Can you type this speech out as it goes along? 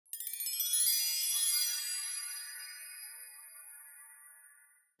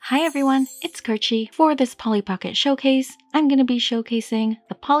Hi everyone, it's Kerchi. For this Polly Pocket showcase, I'm going to be showcasing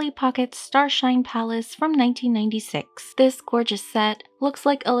the Polly Pocket Starshine Palace from 1996. This gorgeous set looks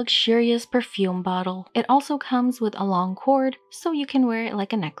like a luxurious perfume bottle. It also comes with a long cord, so you can wear it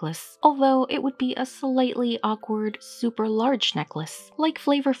like a necklace. Although it would be a slightly awkward, super large necklace, like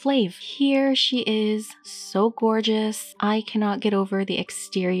Flavor Flav. Here she is, so gorgeous. I cannot get over the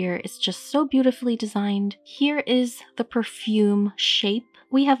exterior, it's just so beautifully designed. Here is the perfume shape.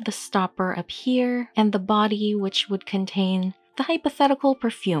 We have the stopper up here, and the body, which would contain the hypothetical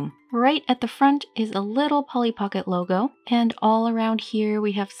perfume. Right at the front is a little Polly Pocket logo, and all around here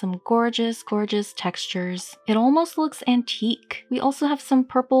we have some gorgeous textures. It almost looks antique. We also have some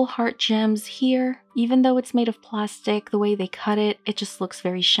purple heart gems here. Even though it's made of plastic, the way they cut it, it just looks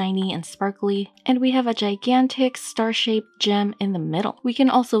very shiny and sparkly. And we have a gigantic star-shaped gem in the middle. We can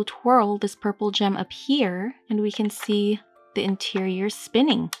also twirl this purple gem up here, and we can see the interior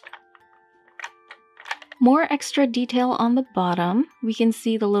spinning. More extra detail on the bottom. We can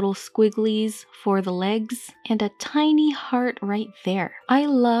see the little squigglies for the legs and a tiny heart right there. I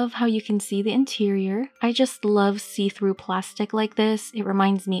love how you can see the interior. I just love see-through plastic like this. It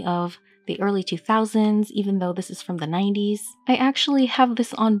reminds me of the early 2000s, even though this is from the 90s. I actually have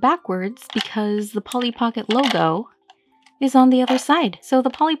this on backwards because the Polly Pocket logo is on the other side. So the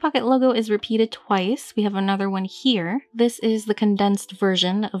Polly Pocket logo is repeated twice. We have another one here. This is the condensed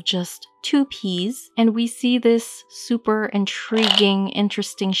version of just 2 P's, and we see this super intriguing,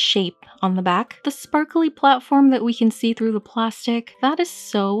 interesting shape on the back. The sparkly platform that we can see through the plastic, that is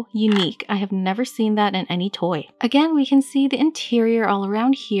so unique. I have never seen that in any toy. Again, we can see the interior all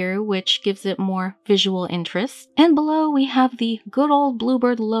around here, which gives it more visual interest. And below we have the good old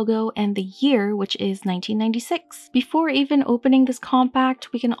Bluebird logo and the year, which is 1996. Before even opening this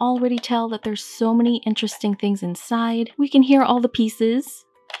compact, we can already tell that there's so many interesting things inside. We can hear all the pieces.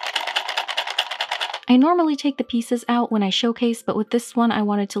 I normally take the pieces out when I showcase, but with this one I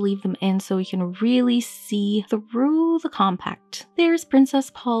wanted to leave them in so we can really see through the compact. There's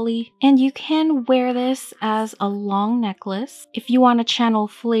Princess Polly, and you can wear this as a long necklace if you want to channel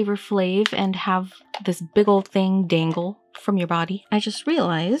Flavor Flav and have this big old thing dangle from your body. I just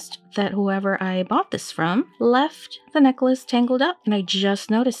realized that whoever I bought this from left the necklace tangled up, and I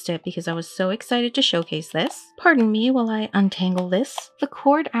just noticed it because I was so excited to showcase this. Pardon me while I untangle this. The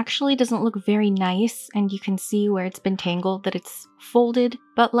cord actually doesn't look very nice, and you can see where it's been tangled that it's folded,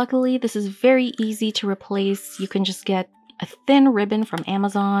 but luckily this is very easy to replace. You can just get a thin ribbon from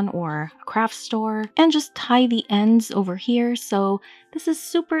Amazon or a craft store and just tie the ends over here, so this is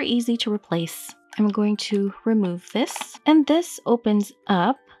super easy to replace. I'm going to remove this, and this opens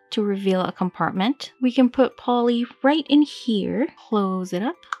up to reveal a compartment. We can put Polly right in here, close it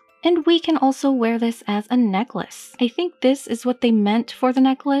up, and we can also wear this as a necklace. I think this is what they meant for the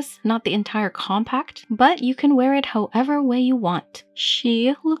necklace, not the entire compact, but you can wear it however way you want.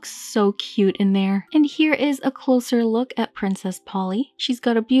 She looks so cute in there. And here is a closer look at Princess Polly. She's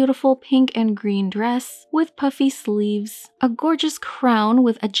got a beautiful pink and green dress with puffy sleeves, a gorgeous crown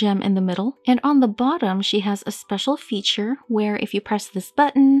with a gem in the middle, and on the bottom she has a special feature where if you press this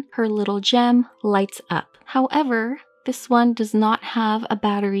button, her little gem lights up. However, this one does not have a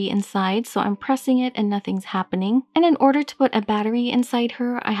battery inside, so I'm pressing it and nothing's happening. And in order to put a battery inside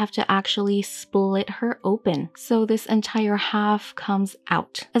her, I have to actually split her open. So this entire half comes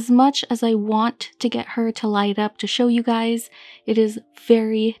out. As much as I want to get her to light up to show you guys, it is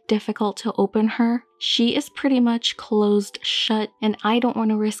very difficult to open her. She is pretty much closed shut, and I don't want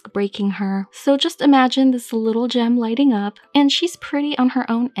to risk breaking her. So just imagine this little gem lighting up, and she's pretty on her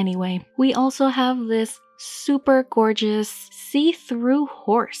own anyway. We also have this super gorgeous see-through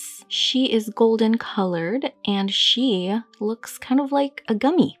horse. She is golden colored and she looks kind of like a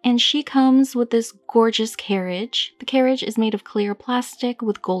gummy. And she comes with this gorgeous carriage. The carriage is made of clear plastic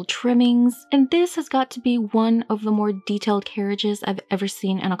with gold trimmings, and this has got to be one of the more detailed carriages I've ever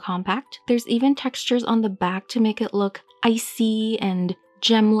seen in a compact. There's even textures on the back to make it look icy and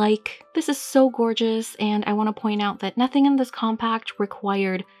gem-like. This is so gorgeous, and I want to point out that nothing in this compact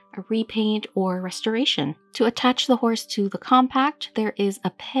required a repaint or restoration. To attach the horse to the compact, there is a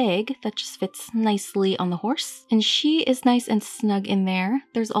peg that just fits nicely on the horse, and she is nice and snug in there.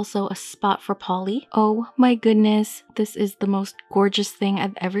 There's also a spot for Polly. Oh my goodness, this is the most gorgeous thing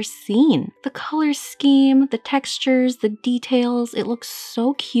I've ever seen. The color scheme, the textures, the details, it looks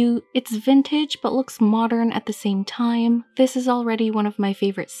so cute. It's vintage but looks modern at the same time. This is already one of my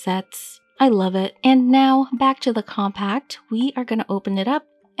favorite sets. I love it. And now back to the compact. We are going to open it up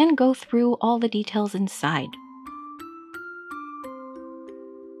and go through all the details inside.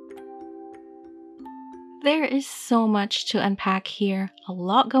 There is so much to unpack here. A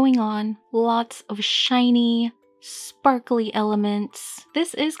lot going on. Lots of shiny, sparkly elements.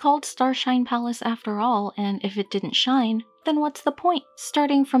 This is called Starshine Palace after all, and if it didn't shine, then what's the point?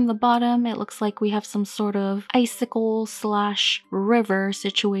 Starting from the bottom, it looks like we have some sort of icicle slash river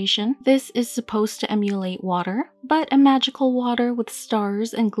situation. This is supposed to emulate water, but a magical water with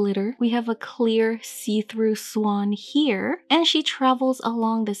stars and glitter. We have a clear see-through swan here, and she travels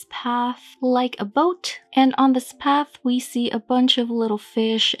along this path like a boat. And on this path, we see a bunch of little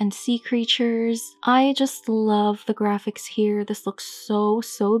fish and sea creatures. I just love the graphics here. This looks so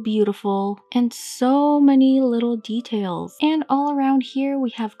beautiful, and so many little details. And all around here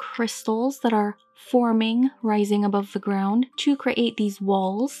we have crystals that are forming, rising above the ground to create these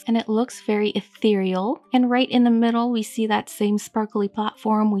walls, and it looks very ethereal. And right in the middle we see that same sparkly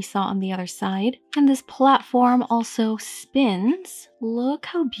platform we saw on the other side. And this platform also spins. Look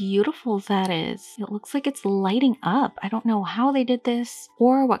how beautiful that is. It looks like it's lighting up. I don't know how they did this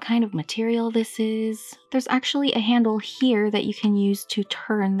or what kind of material this is. There's actually a handle here that you can use to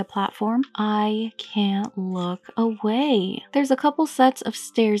turn the platform. I can't look away. There's a couple sets of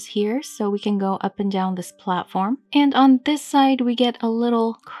stairs here, so we can go up and down this platform. And on this side, we get a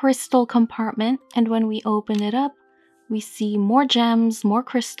little crystal compartment. And when we open it up, we see more gems, more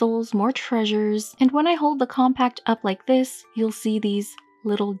crystals, more treasures. And when I hold the compact up like this, you'll see these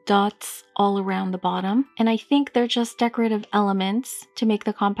little dots all around the bottom. And I think they're just decorative elements to make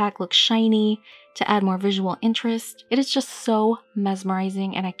the compact look shiny, to add more visual interest. It is just so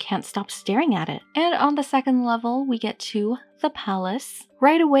mesmerizing and I can't stop staring at it. And on the second level, we get to the palace.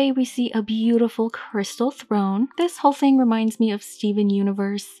 Right away, we see a beautiful crystal throne. This whole thing reminds me of Steven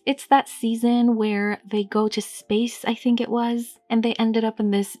Universe. It's that season where they go to space, I think it was, and they ended up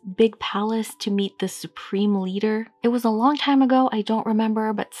in this big palace to meet the supreme leader. It was a long time ago, I don't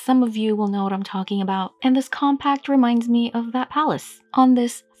remember, but some of you will know what I'm talking about. And this compact reminds me of that palace. On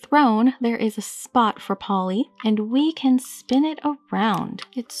this throne, there is a spot for Polly, and we can spin it around.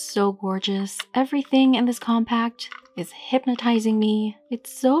 It's so gorgeous. Everything in this compact is hypnotizing me.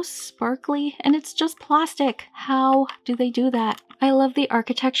 It's so sparkly and it's just plastic. How do they do that? I love the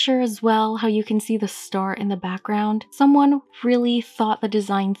architecture as well, how you can see the star in the background. Someone really thought the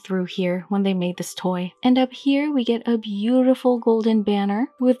design through here when they made this toy. And up here we get a beautiful golden banner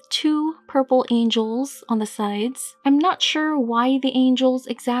with two purple angels on the sides. I'm not sure why the angels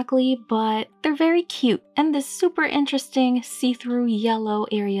exactly, but they're very cute. And this super interesting see-through yellow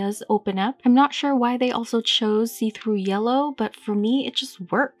areas open up. I'm not sure why they also chose see-through yellow, but for me it just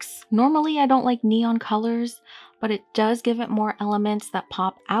works. Normally I don't like neon colors, but it does give it more elements that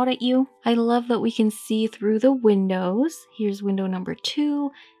pop out at you. I love that we can see through the windows. Here's window number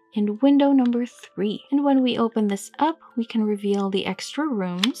 2 and window number 3. And when we open this up, we can reveal the extra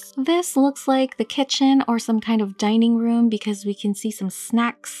rooms. This looks like the kitchen or some kind of dining room because we can see some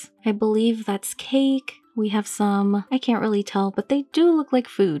snacks. I believe that's cake. We have some, I can't really tell, but they do look like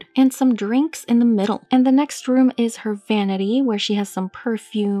food. And some drinks in the middle. And the next room is her vanity, where she has some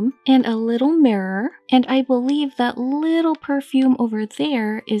perfume and a little mirror. And I believe that little perfume over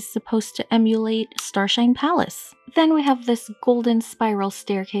there is supposed to emulate Starshine Palace. Then we have this golden spiral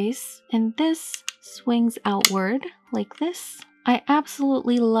staircase, and this swings outward like this. I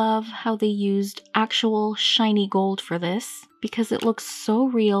absolutely love how they used actual shiny gold for this because it looks so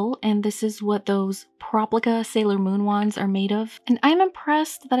real, and this is what those Proplica Sailor Moon wands are made of. And I'm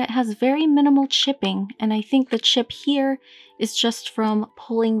impressed that it has very minimal chipping, and I think the chip here is just from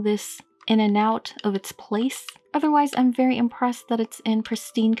pulling this in and out of its place. Otherwise, I'm very impressed that it's in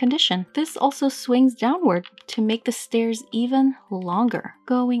pristine condition. This also swings downward to make the stairs even longer.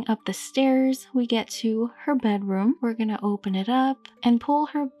 Going up the stairs, we get to her bedroom. We're gonna open it up and pull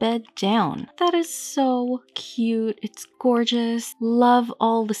her bed down. That is so cute. It's gorgeous. Love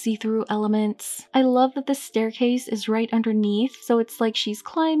all the see-through elements. I love that the staircase is right underneath, so it's like she's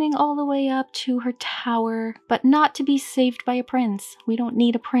climbing all the way up to her tower, but not to be saved by a prince. We don't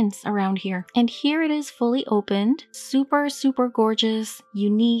need a prince around here. And here it is fully open. Super gorgeous,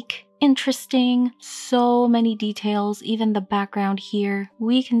 unique, interesting, so many details. Even the background here,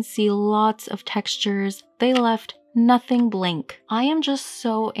 we can see lots of textures. They left nothing blank. I am just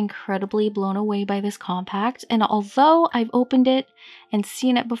so incredibly blown away by this compact, and although I've opened it and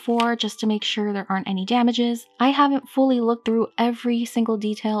seen it before just to make sure there aren't any damages, I haven't fully looked through every single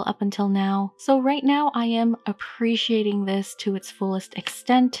detail up until now. So right now I am appreciating this to its fullest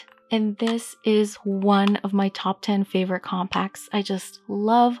extent. And this is one of my top 10 favorite compacts. I just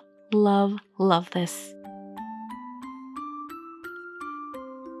love this.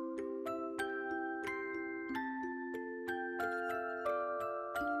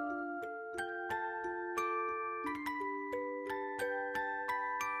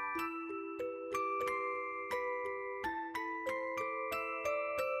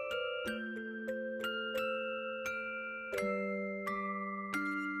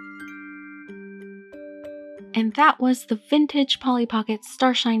 And that was the vintage Polly Pocket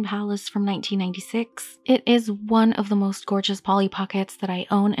Starshine Palace from 1996. It is one of the most gorgeous Polly Pockets that I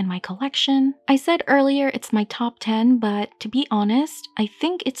own in my collection. I said earlier it's my top 10, but to be honest, I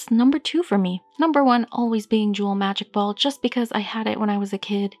think it's number 2 for me. Number 1 always being Jewel Magic Ball just because I had it when I was a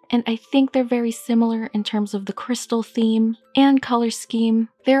kid, and I think they're very similar in terms of the crystal theme and color scheme.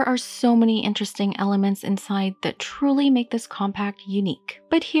 There are so many interesting elements inside that truly make this compact unique.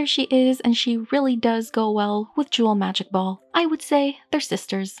 But here she is, and she really does go well with Jewel Magic Ball. I would say they're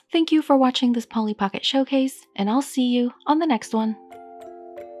sisters. Thank you for watching this Polly Pocket showcase, and I'll see you on the next one.